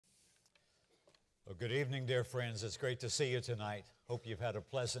Well, good evening, dear friends. It's great to see you tonight. Hope you've had a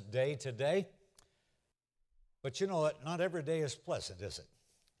pleasant day today. But you know what? Not every day is pleasant, is it?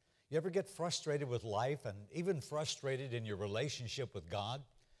 You ever get frustrated with life and even frustrated in your relationship with God?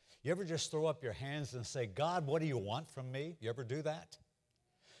 You ever just throw up your hands and say, God, what do you want from me? You ever do that?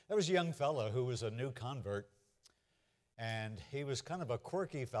 There was a young fellow who was a new convert, and he was kind of a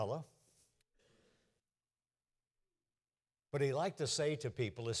quirky fellow. But he liked to say to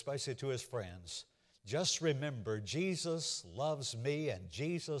people, especially to his friends, just remember, Jesus loves me and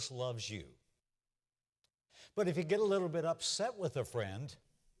Jesus loves you. But if you get a little bit upset with a friend,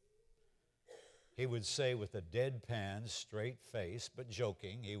 he would say with a deadpan, straight face, but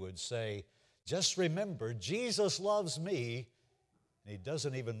joking, he would say, just remember, Jesus loves me, and he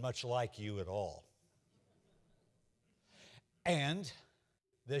doesn't even much like you at all. And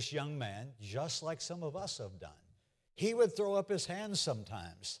this young man, just like some of us have done, he would throw up his hands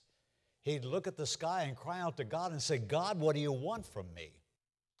sometimes. He'd look at the sky and cry out to God and say, God, what do you want from me?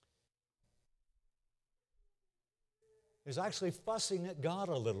 He was actually fussing at God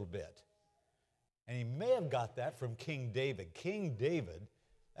a little bit. And he may have got that from King David. King David,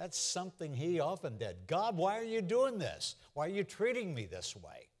 that's something he often did. God, why are you doing this? Why are you treating me this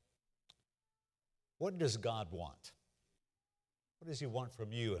way? What does God want? What does he want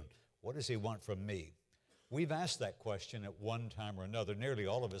from you, and what does he want from me? We've asked that question at one time or another. Nearly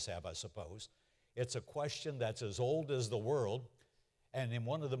all of us have, I suppose. It's a question that's as old as the world, and in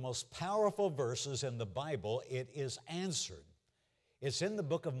one of the most powerful verses in the Bible, it is answered. It's in the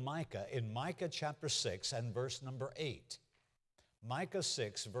book of Micah, in Micah chapter 6 and verse number 8. Micah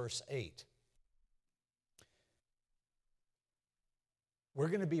 6, verse 8. We're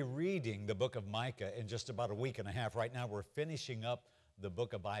going to be reading the book of Micah in just about a week and a half. Right now we're finishing up the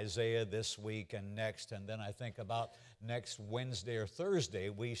book of Isaiah this week and next, and then I think about next Wednesday or Thursday,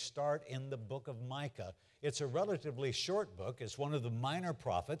 we start in the book of Micah. It's a relatively short book. It's one of the minor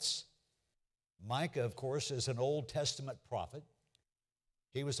prophets. Micah, of course, is an Old Testament prophet.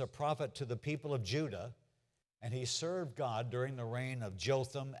 He was a prophet to the people of Judah, and he served God during the reign of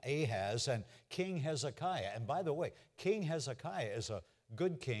Jotham, Ahaz, and King Hezekiah. And by the way, King Hezekiah is a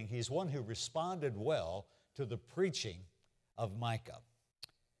good king. He's one who responded well to the preaching of Micah.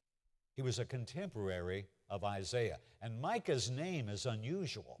 He was a contemporary of Isaiah. And Micah's name is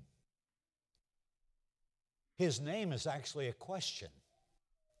unusual. His name is actually a question.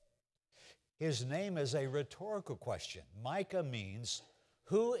 His name is a rhetorical question. Micah means,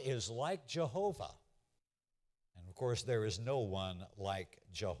 who is like Jehovah? And of course, there is no one like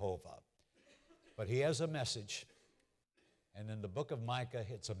Jehovah. But he has a message. And in the book of Micah,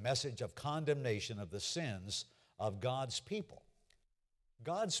 it's a message of condemnation of the sins of God's people.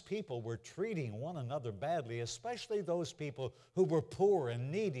 God's people were treating one another badly, especially those people who were poor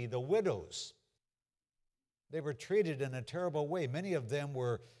and needy, the widows. They were treated in a terrible way. Many of them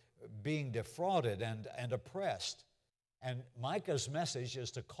were being defrauded and oppressed. And Micah's message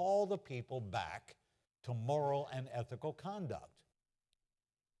is to call the people back to moral and ethical conduct.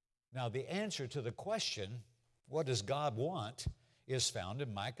 Now, the answer to the question, what does God want, is found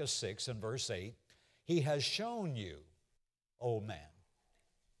in Micah 6 and verse 8. He has shown you, O man.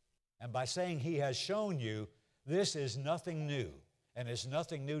 And by saying he has shown you, this is nothing new. And it's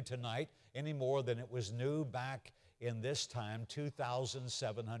nothing new tonight any more than it was new back in this time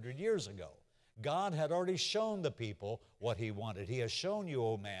 2,700 years ago. God had already shown the people what he wanted. He has shown you,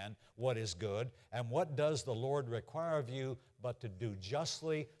 O man, what is good. And what does the Lord require of you but to do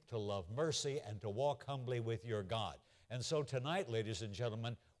justly, to love mercy, and to walk humbly with your God? And so tonight, ladies and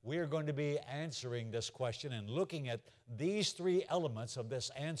gentlemen, we are going to be answering this question and looking at these three elements of this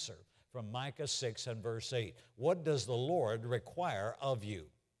answer from Micah 6 and verse 8. What does the Lord require of you?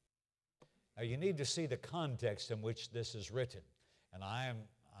 Now, you need to see the context in which this is written. And I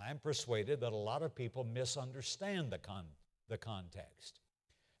am persuaded that a lot of people misunderstand the context.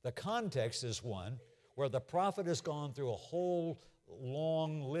 The context is one where the prophet has gone through a whole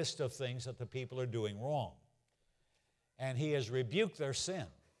long list of things that the people are doing wrong. And he has rebuked their sin.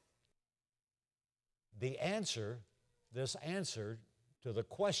 The answer, this answer to the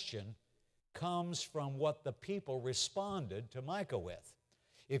question, comes from what the people responded to Micah with.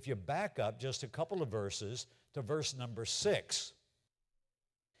 If you back up just a couple of verses to verse number 6,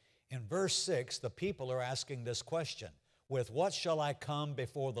 in verse 6, the people are asking this question, with what shall I come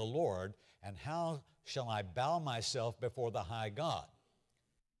before the Lord, and how shall I bow myself before the high God?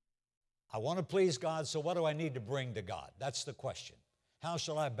 I want to please God, so what do I need to bring to God? That's the question. How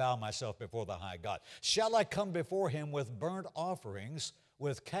shall I bow myself before the high God? Shall I come before him with burnt offerings,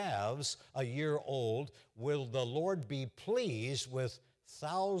 with calves a year old? Will the Lord be pleased with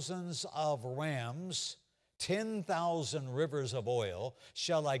thousands of rams, 10,000 rivers of oil,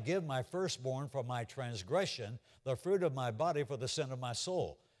 shall I give my firstborn for my transgression, the fruit of my body for the sin of my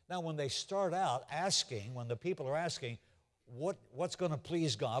soul. Now, when they start out asking, when the people are asking, what's going to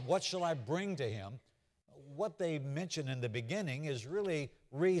please God? What shall I bring to Him? What they mention in the beginning is really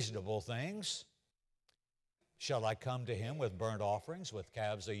reasonable things. Shall I come to Him with burnt offerings, with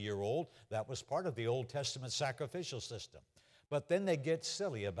calves a year old? That was part of the Old Testament sacrificial system. But then they get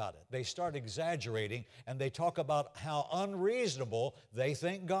silly about it. They start exaggerating, and they talk about how unreasonable they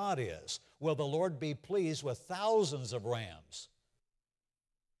think God is. Will the Lord be pleased with thousands of rams?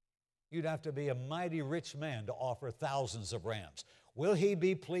 You'd have to be a mighty rich man to offer thousands of rams. Will He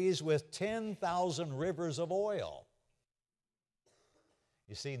be pleased with 10,000 rivers of oil?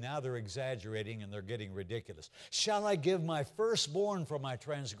 You see, now they're exaggerating and they're getting ridiculous. Shall I give my firstborn for my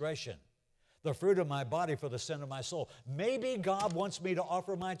transgression, the fruit of my body for the sin of my soul? Maybe God wants me to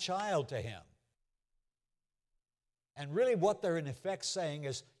offer my child to Him. And really what they're in effect saying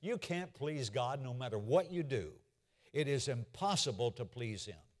is, you can't please God no matter what you do. It is impossible to please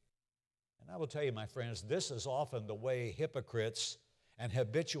Him. And I will tell you, my friends, this is often the way hypocrites and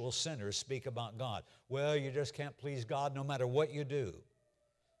habitual sinners speak about God. Well, you just can't please God no matter what you do.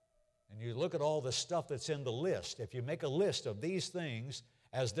 And you look at all the stuff that's in the list. If you make a list of these things,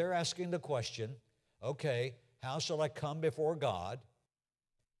 as they're asking the question, okay, how shall I come before God?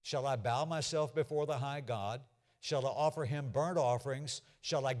 Shall I bow myself before the high God? Shall I offer Him burnt offerings?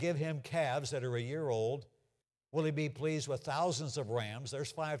 Shall I give Him calves that are a year old? Will He be pleased with thousands of rams?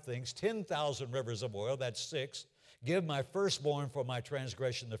 There's 5 things. 10,000 rivers of oil, that's 6. Give my firstborn for my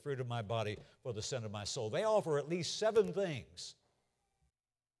transgression, the fruit of my body for the sin of my soul. They offer at least 7 things.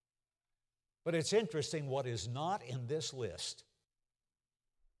 But it's interesting what is not in this list.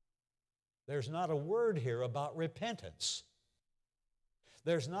 There's not a word here about repentance.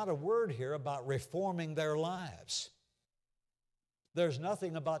 There's not a word here about reforming their lives. There's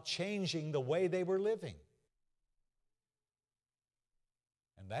nothing about changing the way they were living.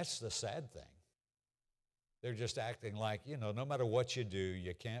 And that's the sad thing. They're just acting like, no matter what you do,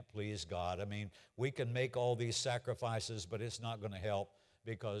 you can't please God. I mean, we can make all these sacrifices, but it's not going to help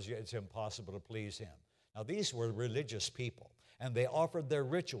because it's impossible to please Him. Now, these were religious people, and they offered their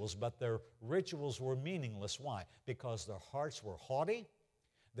rituals, but their rituals were meaningless. Why? Because their hearts were haughty,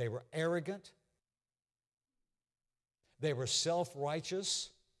 they were arrogant, they were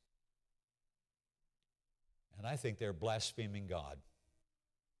self-righteous, and I think they're blaspheming God.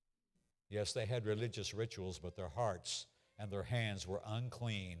 Yes, they had religious rituals, but their hearts and their hands were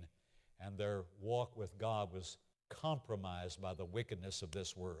unclean, and their walk with God was compromised by the wickedness of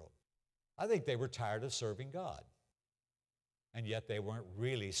this world. I think they were tired of serving God, and yet they weren't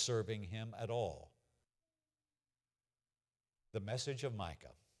really serving Him at all. The message of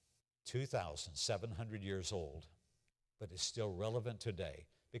Micah, 2,700 years old, but is still relevant today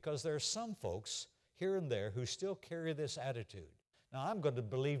because there are some folks here and there who still carry this attitude. Now, I'm going to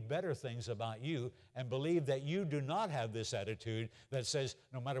believe better things about you and believe that you do not have this attitude that says,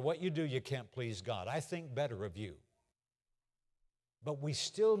 no matter what you do, you can't please God. I think better of you. But we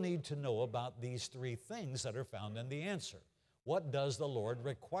still need to know about these 3 things that are found in the answer. What does the Lord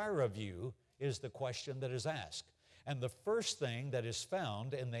require of you is the question that is asked. And the first thing that is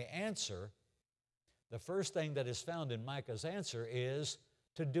found in the answer, the first thing that is found in Micah's answer is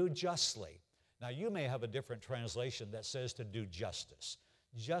to do justly. Now, you may have a different translation that says to do justice.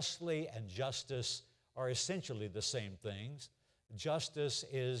 Justly and justice are essentially the same things. Justice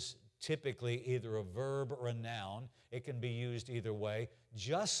is typically either a verb or a noun. It can be used either way.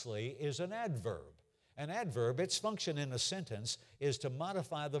 Justly is an adverb. An adverb, its function in a sentence is to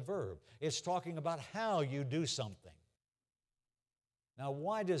modify the verb. It's talking about how you do something. Now,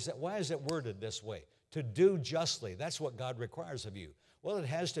 why is it worded this way? To do justly. That's what God requires of you. Well, it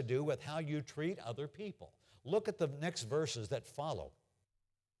has to do with how you treat other people. Look at the next verses that follow.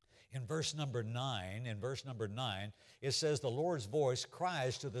 In verse number 9, it says, the Lord's voice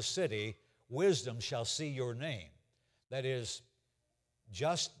cries to the city, wisdom shall see your name. That is,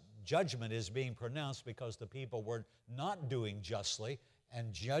 judgment is being pronounced because the people were not doing justly,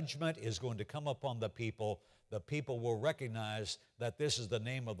 and judgment is going to come upon the people. The people will recognize that this is the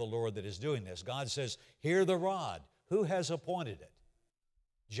name of the Lord that is doing this. God says, hear the rod. Who has appointed it?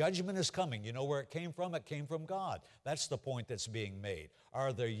 Judgment is coming. You know where it came from? It came from God. That's the point that's being made.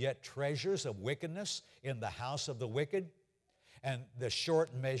 Are there yet treasures of wickedness in the house of the wicked? And the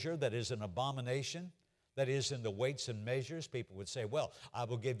short measure that is an abomination, that is in the weights and measures, people would say, well, I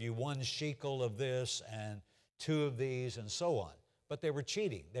will give you 1 shekel of this and 2 of these and so on. But they were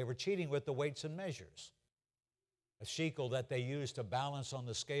cheating. They were cheating with the weights and measures. A shekel that they used to balance on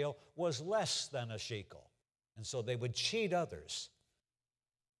the scale was less than a shekel. And so they would cheat others.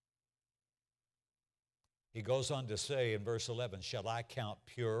 He goes on to say in verse 11, shall I count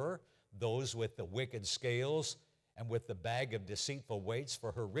pure those with the wicked scales and with the bag of deceitful weights?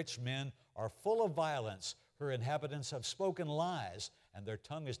 For her rich men are full of violence. Her inhabitants have spoken lies, and their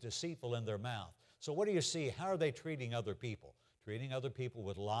tongue is deceitful in their mouth. So what do you see? How are they treating other people? Treating other people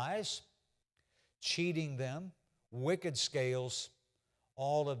with lies, cheating them, wicked scales,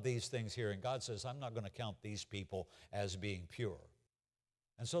 all of these things here. And God says, I'm not going to count these people as being pure.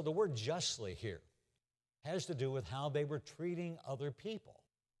 And so the word justly here has to do with how they were treating other people.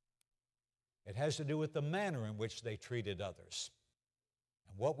 It has to do with the manner in which they treated others.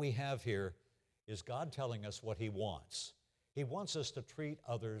 And what we have here is God telling us what He wants. He wants us to treat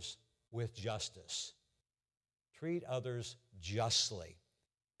others with justice. Treat others justly.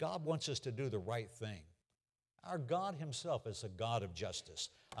 God wants us to do the right thing. Our God Himself is a God of justice.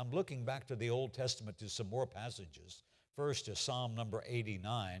 I'm looking back to the Old Testament to some more passages. First to Psalm number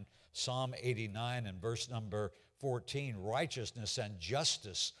 89. Psalm 89 and verse number 14. Righteousness and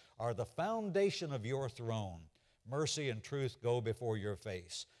justice are the foundation of your throne. Mercy and truth go before your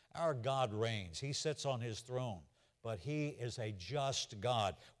face. Our God reigns. He sits on His throne, but He is a just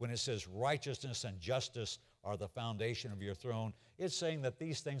God. When it says righteousness and justice are the foundation of your throne, it's saying that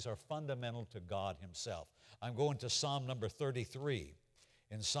these things are fundamental to God Himself. I'm going to Psalm number 33.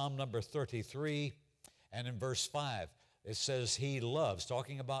 In Psalm number 33 and in verse 5, it says He loves,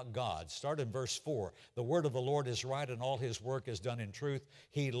 talking about God. Start in verse 4. The word of the Lord is right and all His work is done in truth.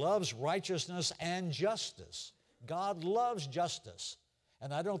 He loves righteousness and justice. God loves justice.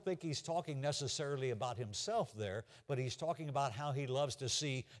 And I don't think He's talking necessarily about Himself there, but He's talking about how He loves to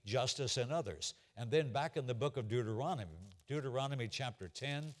see justice in others. And then back in the book of Deuteronomy chapter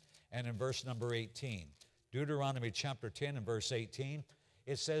 10 and in verse number 18. Deuteronomy chapter 10 and verse 18,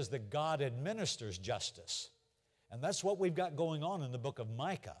 it says that God administers justice. And that's what we've got going on in the book of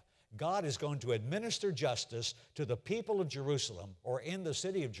Micah. God is going to administer justice to the people of Jerusalem, or in the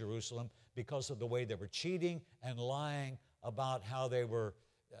city of Jerusalem, because of the way they were cheating and lying about how they were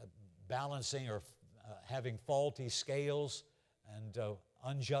balancing or having faulty scales and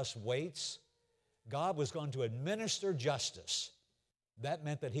unjust weights. God was going to administer justice. That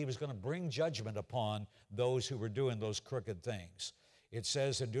meant that He was going to bring judgment upon those who were doing those crooked things. It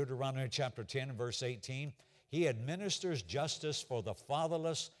says in Deuteronomy chapter 10 and verse 18, He administers justice for the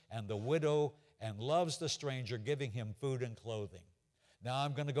fatherless and the widow and loves the stranger, giving him food and clothing. Now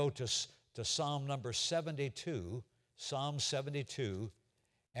I'm going to go to Psalm number 72, Psalm 72,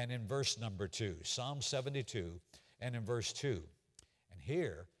 and in verse number 2. Psalm 72 and in verse 2. And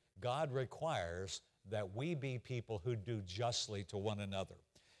here, God requires that we be people who do justly to one another.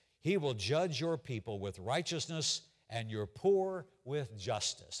 He will judge your people with righteousness and your poor with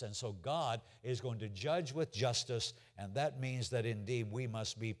justice. And so God is going to judge with justice, and that means that indeed we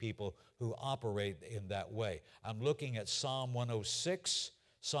must be people who operate in that way. I'm looking at Psalm 106,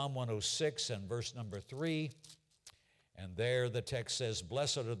 Psalm 106 and verse number 3. And there the text says,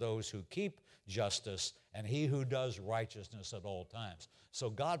 blessed are those who keep justice and he who does righteousness at all times. So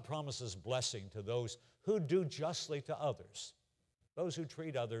God promises blessing to those who do justly to others, those who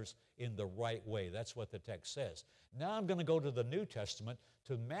treat others in the right way. That's what the text says. Now I'm going to go to the New Testament,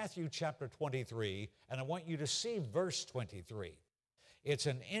 to Matthew chapter 23, and I want you to see verse 23. It's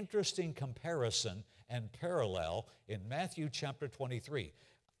an interesting comparison and parallel in Matthew chapter 23.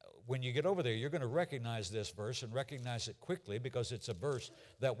 When you get over there, you're going to recognize this verse and recognize it quickly, because it's a verse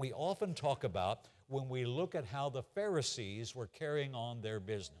that we often talk about when we look at how the Pharisees were carrying on their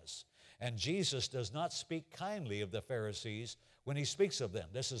business. And Jesus does not speak kindly of the Pharisees when He speaks of them.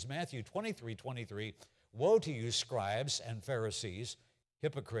 This is Matthew 23:23. Woe to you, scribes and Pharisees,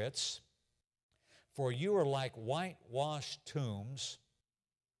 hypocrites, for you are like whitewashed tombs.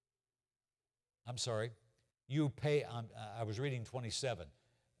 I was reading 27.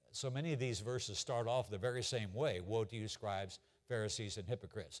 So many of these verses start off the very same way. Woe to you, scribes, Pharisees, and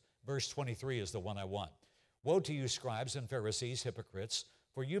hypocrites. Verse 23 is the one I want. Woe to you, scribes and Pharisees, hypocrites,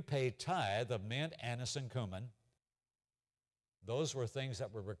 for you pay tithe of mint, anise, and cumin. Those were things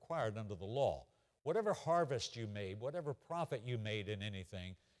that were required under the law. Whatever harvest you made, whatever profit you made in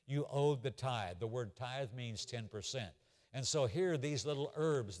anything, you owed the tithe. The word tithe means 10%. And so here, these little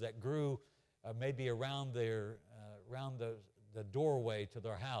herbs that grew maybe around the doorway to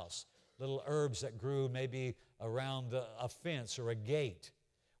their house, little herbs that grew maybe around a fence or a gate.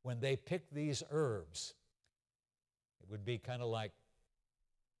 When they picked these herbs, it would be kind of like,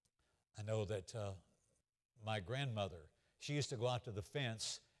 I know that my grandmother, she used to go out to the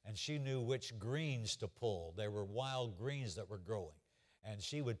fence and she knew which greens to pull. There were wild greens that were growing, and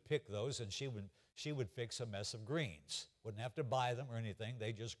she would pick those, and she would fix a mess of greens. Wouldn't have to buy them or anything.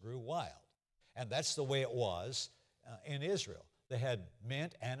 They just grew wild. And that's the way it was in Israel. They had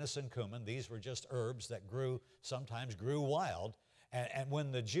mint, anise, and cumin. These were just herbs that sometimes grew wild. And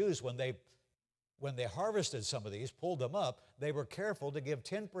when the Jews, when they harvested some of these, pulled them up, they were careful to give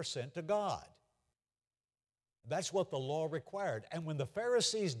 10% to God. That's what the law required. And when the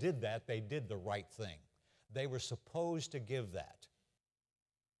Pharisees did that, they did the right thing. They were supposed to give that.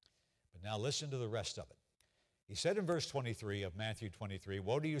 But now listen to the rest of it. He said in verse 23 of Matthew 23,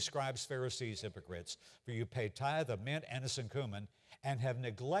 "Woe to you, scribes, Pharisees, hypocrites, for you pay tithe of mint, anise, and cumin, and have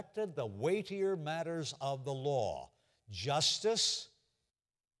neglected the weightier matters of the law, justice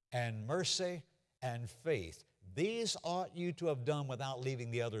and mercy and faith. These ought you to have done without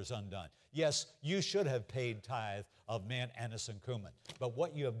leaving the others undone." Yes, you should have paid tithe of mint, anise, and cumin. But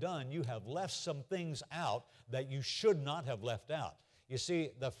what you have done, you have left some things out that you should not have left out. You see,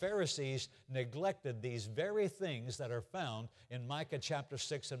 the Pharisees neglected these very things that are found in Micah chapter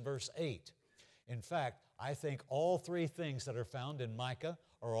 6 and verse 8. In fact, I think all three things that are found in Micah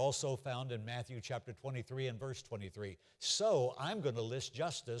are also found in Matthew chapter 23 and verse 23. So I'm going to list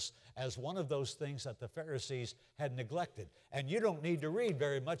justice as one of those things that the Pharisees had neglected. And you don't need to read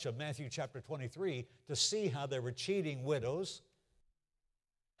very much of Matthew chapter 23 to see how they were cheating widows,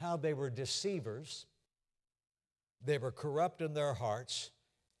 how they were deceivers, they were corrupt in their hearts.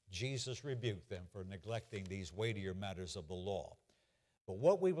 Jesus rebuked them for neglecting these weightier matters of the law. But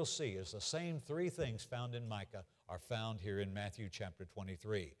what we will see is the same three things found in Micah are found here in Matthew chapter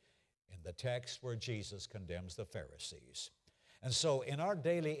 23, in the text where Jesus condemns the Pharisees. And so in our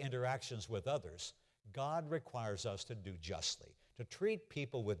daily interactions with others, God requires us to do justly, to treat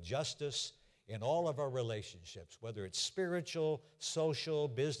people with justice in all of our relationships, whether it's spiritual, social,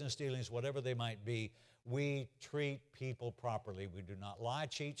 business dealings, whatever they might be. We treat people properly. We do not lie,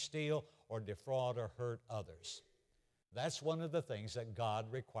 cheat, steal, or defraud or hurt others. That's one of the things that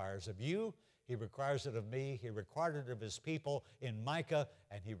God requires of you. He requires it of me. He required it of His people in Micah,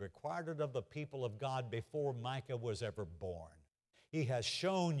 and He required it of the people of God before Micah was ever born. He has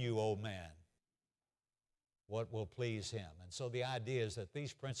shown you, O man, what will please Him. And so the idea is that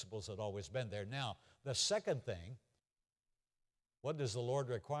these principles had always been there. Now, the second thing, what does the Lord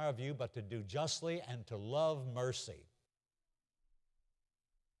require of you but to do justly and to love mercy?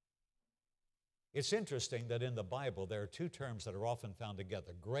 It's interesting that in the Bible there are two terms that are often found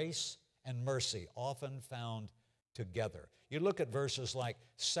together, grace and mercy, often found together. You look at verses like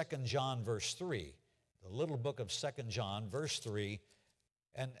 2 John verse 3, the little book of 2 John verse 3,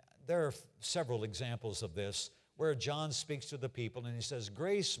 and there are several examples of this where John speaks to the people and he says,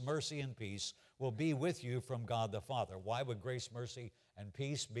 "Grace, mercy, and peace will be with you from God the Father." Why would grace, mercy, and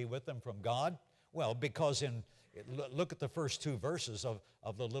peace be with them from God? Well, because look at the first two verses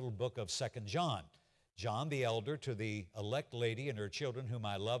of the little book of 2 John. John the elder, to the elect lady and her children whom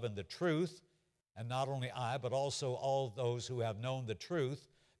I love in the truth, and not only I, but also all those who have known the truth,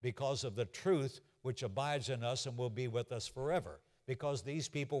 because of the truth which abides in us and will be with us forever. Because these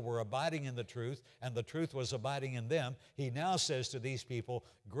people were abiding in the truth, and the truth was abiding in them, he now says to these people,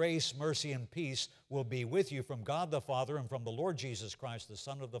 "Grace, mercy, and peace will be with you from God the Father and from the Lord Jesus Christ, the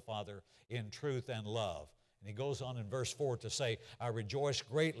Son of the Father, in truth and love." And he goes on in verse 4 to say, "I rejoice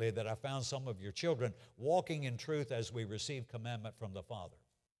greatly that I found some of your children walking in truth as we receive commandment from the Father."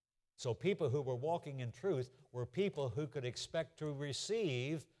 So people who were walking in truth were people who could expect to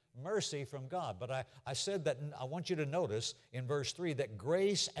receive mercy from God. But I said that I want you to notice in verse 3 that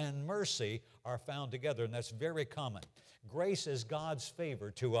grace and mercy are found together, and that's very common. Grace is God's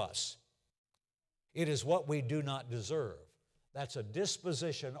favor to us. It is what we do not deserve. That's a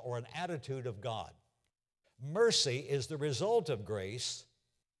disposition or an attitude of God. Mercy is the result of grace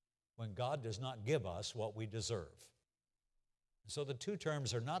when God does not give us what we deserve. So the two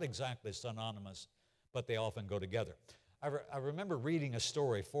terms are not exactly synonymous, but they often go together. I remember reading a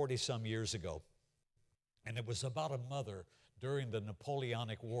story 40-some years ago, and it was about a mother during the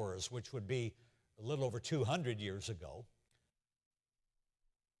Napoleonic Wars, which would be a little over 200 years ago.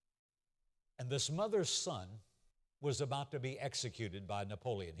 And this mother's son was about to be executed by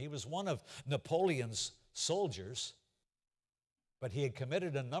Napoleon. He was one of Napoleon's soldiers, but he had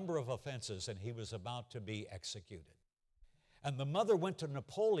committed a number of offenses, and he was about to be executed. And the mother went to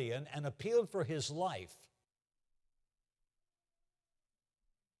Napoleon and appealed for his life.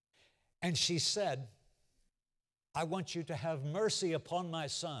 And she said, "I want you to have mercy upon my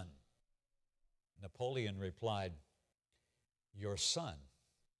son." Napoleon replied, "Your son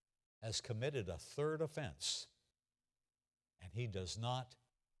has committed a third offense, and he does not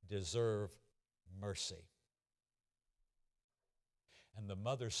deserve mercy. And the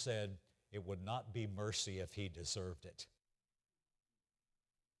mother said it would not be mercy if he deserved it.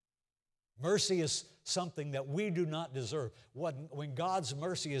 Mercy is something that we do not deserve. When God's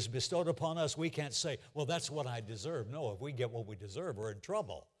mercy is bestowed upon us, we can't say, well, that's what I deserve. No, if we get what we deserve, we're in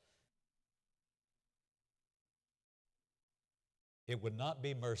trouble. It would not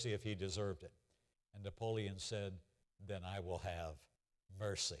be mercy if he deserved it. And Napoleon said, then I will have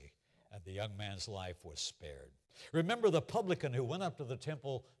mercy. And the young man's life was spared. Remember the publican who went up to the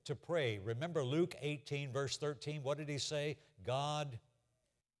temple to pray. Remember Luke 18, verse 13. What did he say? God,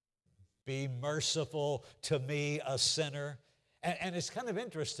 be merciful to me, a sinner. And it's kind of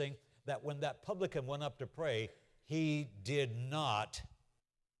interesting that when that publican went up to pray, he did not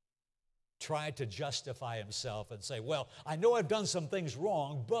try to justify himself and say, well, I know I've done some things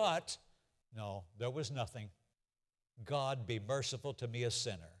wrong, but no, there was nothing. God, be merciful to me, a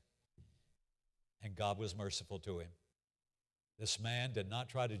sinner. And God was merciful to him. This man did not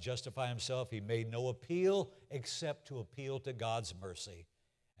try to justify himself. He made no appeal except to appeal to God's mercy.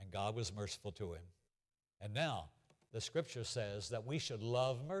 And God was merciful to him. And now, the Scripture says that we should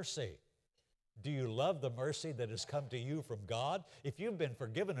love mercy. Do you love the mercy that has come to you from God? If you've been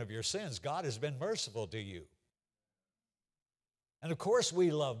forgiven of your sins, God has been merciful to you. And of course we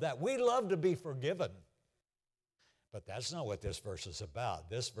love that. We love to be forgiven. But that's not what this verse is about.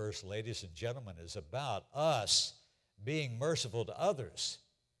 This verse, ladies and gentlemen, is about us being merciful to others.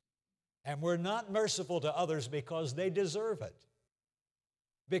 And we're not merciful to others because they deserve it.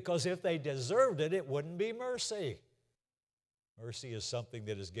 Because if they deserved it, it wouldn't be mercy. Mercy is something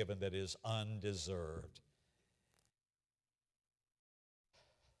that is given that is undeserved.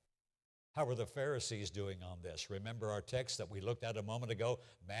 How are the Pharisees doing on this? Remember our text that we looked at a moment ago,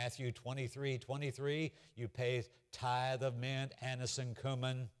 Matthew 23:23. You pay tithe of mint, anise, and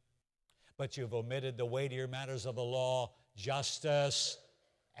cumin, but you've omitted the weightier matters of the law, justice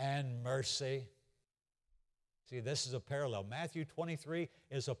and mercy. See, this is a parallel. Matthew 23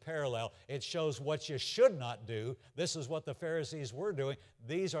 is a parallel. It shows what you should not do. This is what the Pharisees were doing.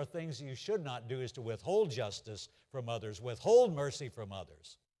 These are things you should not do, is to withhold justice from others, withhold mercy from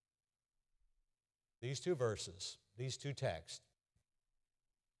others. These two verses, these two texts,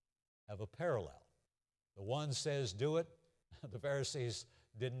 have a parallel. The one says do it, the Pharisees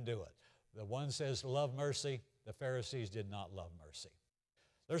didn't do it. The one says love mercy, the Pharisees did not love mercy.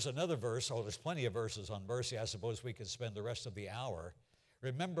 There's another verse, there's plenty of verses on mercy. I suppose we could spend the rest of the hour.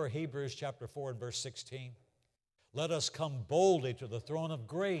 Remember Hebrews chapter 4 and verse 16? Let us come boldly to the throne of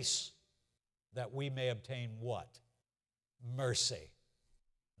grace that we may obtain what? Mercy.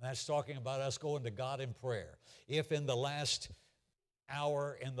 And that's talking about us going to God in prayer. If in the last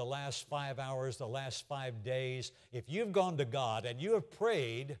hour, in the last 5 hours, the last 5 days, if you've gone to God and you have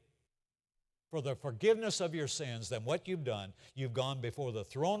prayed for the forgiveness of your sins, then what you've done, you've gone before the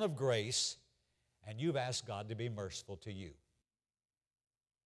throne of grace and you've asked God to be merciful to you.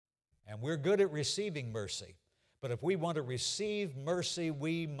 And we're good at receiving mercy. But if we want to receive mercy,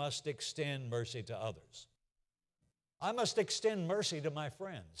 we must extend mercy to others. I must extend mercy to my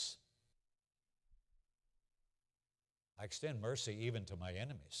friends. I extend mercy even to my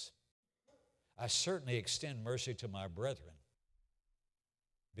enemies. I certainly extend mercy to my brethren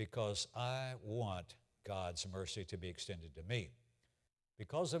because I want God's mercy to be extended to me.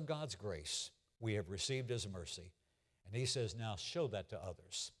 Because of God's grace, we have received His mercy. And He says, now show that to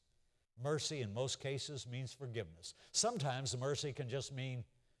others. Mercy in most cases means forgiveness. Sometimes mercy can just mean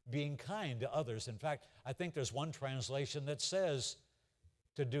being kind to others. In fact, I think there's one translation that says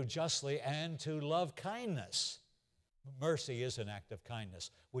to do justly and to love kindness. Mercy is an act of kindness.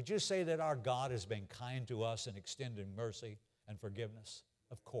 Would you say that our God has been kind to us in extending mercy and forgiveness?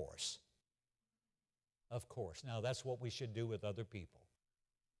 Of course. Of course. Now, that's what we should do with other people.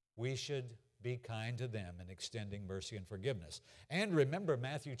 We should be kind to them in extending mercy and forgiveness. And remember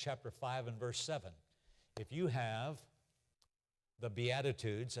Matthew chapter 5 and verse 7. If you have the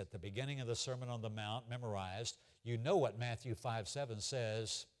Beatitudes at the beginning of the Sermon on the Mount memorized, you know what Matthew 5:7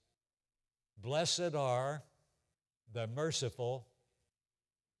 says. Blessed are the merciful,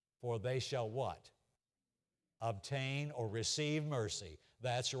 for they shall what? Obtain or receive mercy.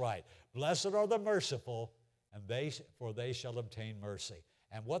 That's right. Blessed are the merciful, for they shall obtain mercy.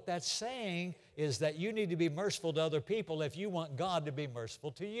 And what that's saying is that you need to be merciful to other people if you want God to be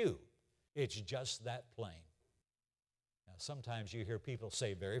merciful to you. It's just that plain. Now, sometimes you hear people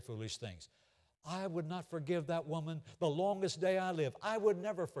say very foolish things. I would not forgive that woman the longest day I live. I would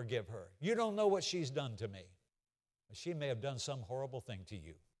never forgive her. You don't know what she's done to me. She may have done some horrible thing to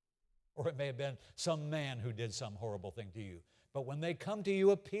you. Or it may have been some man who did some horrible thing to you. But when they come to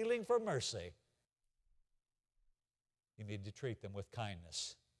you appealing for mercy, you need to treat them with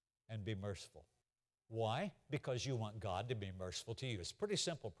kindness and be merciful. Why? Because you want God to be merciful to you. It's a pretty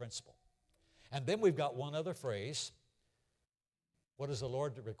simple principle. And then we've got one other phrase. What does the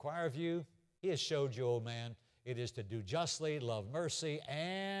Lord require of you? He has showed you, O man, it is to do justly, love mercy,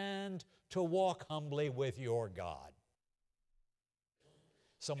 and to walk humbly with your God.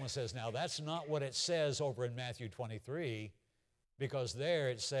 Someone says, now that's not what it says over in Matthew 23, because there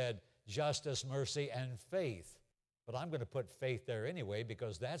it said justice, mercy, and faith. But I'm going to put faith there anyway,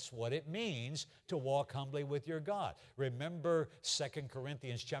 because that's what it means to walk humbly with your God. Remember 2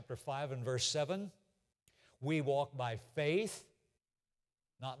 Corinthians chapter 5 and verse 7? We walk by faith,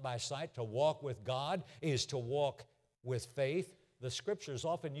 not by sight. To walk with God is to walk with faith. The Scriptures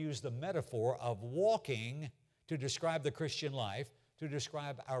often use the metaphor of walking to describe the Christian life, to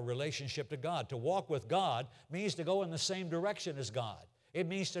describe our relationship to God. To walk with God means to go in the same direction as God. It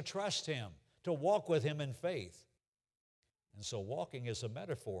means to trust Him, to walk with Him in faith. And so walking is a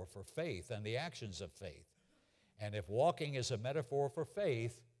metaphor for faith and the actions of faith. And if walking is a metaphor for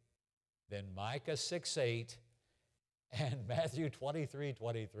faith, then Micah 6:8 and Matthew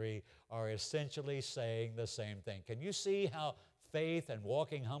 23:23 are essentially saying the same thing. Can you see how faith and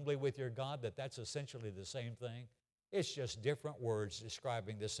walking humbly with your God, that's essentially the same thing? It's just different words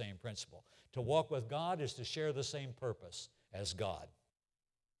describing the same principle. To walk with God is to share the same purpose as God.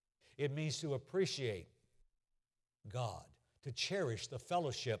 It means to appreciate God, to cherish the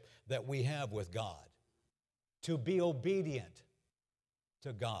fellowship that we have with God, to be obedient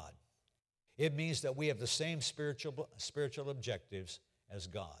to God. It means that we have the same spiritual objectives as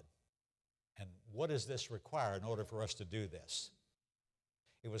God. And what does this require in order for us to do this?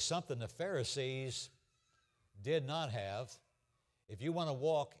 It was something the Pharisees did not have. If you want to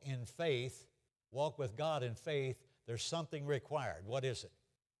walk in faith, walk with God in faith, there's something required. What is it?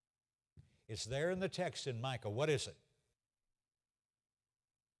 It's there in the text in Micah. What is it?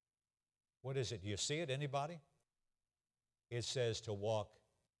 What is it? Do you see it? Anybody? It says to walk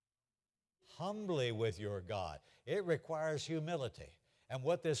humbly with your God. It requires humility. And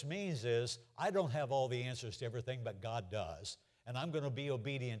what this means is, I don't have all the answers to everything, but God does. And I'm going to be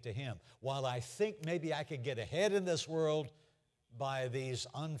obedient to Him. While I think maybe I could get ahead in this world by these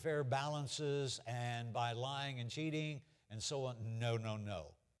unfair balances and by lying and cheating and so on, no, no, no.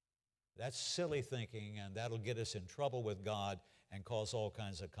 That's silly thinking, and that'll get us in trouble with God and cause all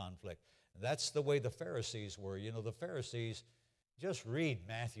kinds of conflict. That's the way the Pharisees were. You know, the Pharisees, just read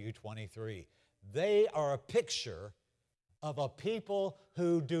Matthew 23. They are a picture of a people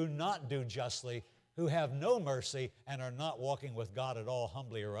who do not do justly, who have no mercy, and are not walking with God at all,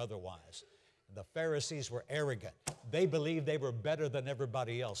 humbly or otherwise. The Pharisees were arrogant. They believed they were better than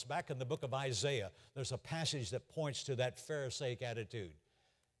everybody else. Back in the book of Isaiah, there's a passage that points to that Pharisaic attitude.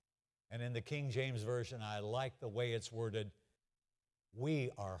 And in the King James Version, I like the way it's worded, we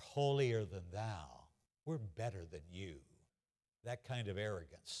are holier than thou. We're better than you. That kind of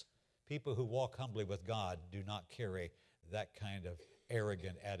arrogance. People who walk humbly with God do not carry that kind of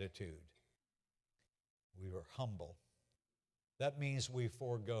arrogant attitude. We are humble. That means we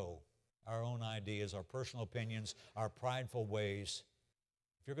forego our own ideas, our personal opinions, our prideful ways.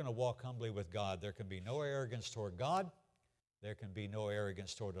 If you're going to walk humbly with God, there can be no arrogance toward God. There can be no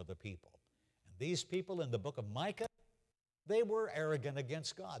arrogance toward other people. And these people in the book of Micah, they were arrogant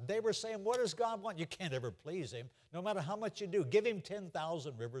against God. They were saying, what does God want? You can't ever please Him, no matter how much you do. Give Him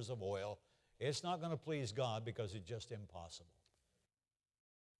 10,000 rivers of oil. It's not going to please God because it's just impossible.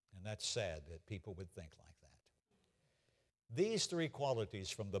 And that's sad that people would think like that. These three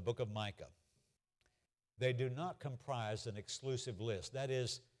qualities from the book of Micah, they do not comprise an exclusive list. That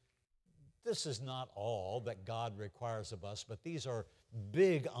is, this is not all that God requires of us, but these are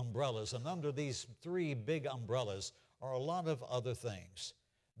big umbrellas. And under these three big umbrellas are a lot of other things.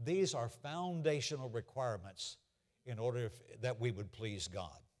 These are foundational requirements in order that we would please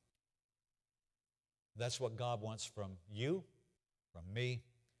God. That's what God wants from you, from me,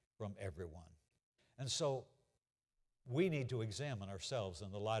 from everyone. And so we need to examine ourselves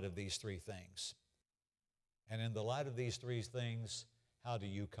in the light of these three things. And in the light of these three things, how do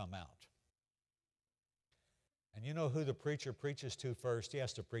you come out? And you know who the preacher preaches to first? He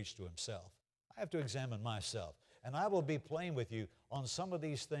has to preach to himself. I have to examine myself. And I will be plain with you, on some of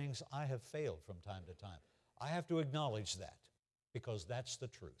these things I have failed from time to time. I have to acknowledge that, because that's the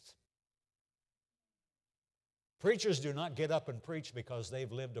truth. Preachers do not get up and preach because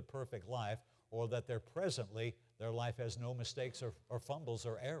they've lived a perfect life, or that their life has no mistakes or fumbles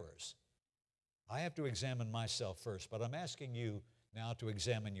or errors. I have to examine myself first, but I'm asking you now to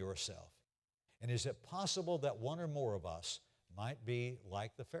examine yourself. And is it possible that one or more of us might be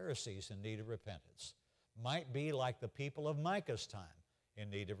like the Pharisees in need of repentance, might be like the people of Micah's time in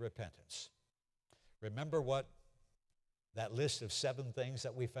need of repentance. Remember what that list of 7 things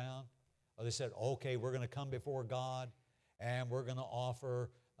that we found? Oh, they said, okay, we're going to come before God, and we're going to offer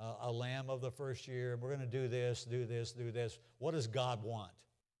a lamb of the first year, and we're going to do this, do this, do this. What does God want?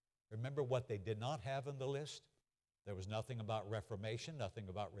 Remember what they did not have in the list? There was nothing about reformation, nothing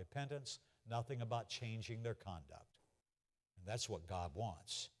about repentance, nothing about changing their conduct. And that's what God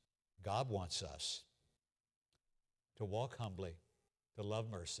wants. God wants us to walk humbly, to love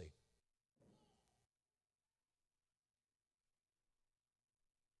mercy,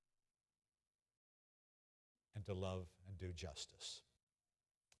 and to love and do justice.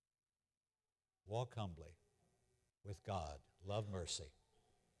 Walk humbly with God, love mercy,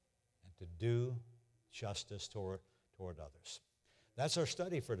 and to do justice toward others. That's our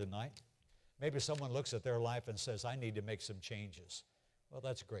study for tonight. Maybe someone looks at their life and says, I need to make some changes. Well,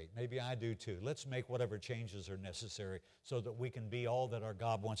 that's great. Maybe I do too. Let's make whatever changes are necessary so that we can be all that our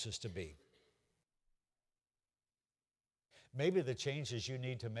God wants us to be. Maybe the changes you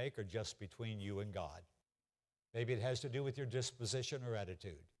need to make are just between you and God. Maybe it has to do with your disposition or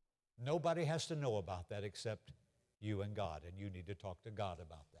attitude. Nobody has to know about that except you and God, and you need to talk to God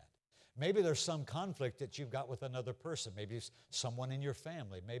about that. Maybe there's some conflict that you've got with another person. Maybe it's someone in your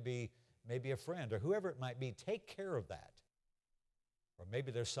family, maybe a friend, or whoever it might be. Take care of that. Or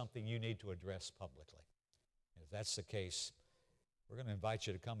maybe there's something you need to address publicly. And if that's the case, we're going to invite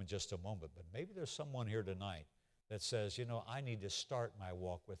you to come in just a moment. But maybe there's someone here tonight that says, you know, I need to start my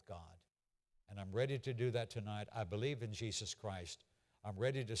walk with God. And I'm ready to do that tonight. I believe in Jesus Christ. I'm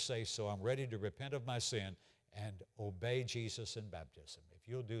ready to say so. I'm ready to repent of my sin and obey Jesus in baptism. If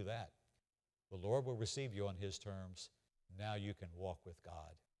you'll do that, the Lord will receive you on His terms. Now you can walk with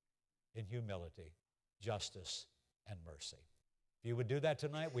God in humility, justice, and mercy. If you would do that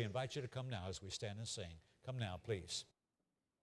tonight, we invite you to come now as we stand and sing. Come now, please.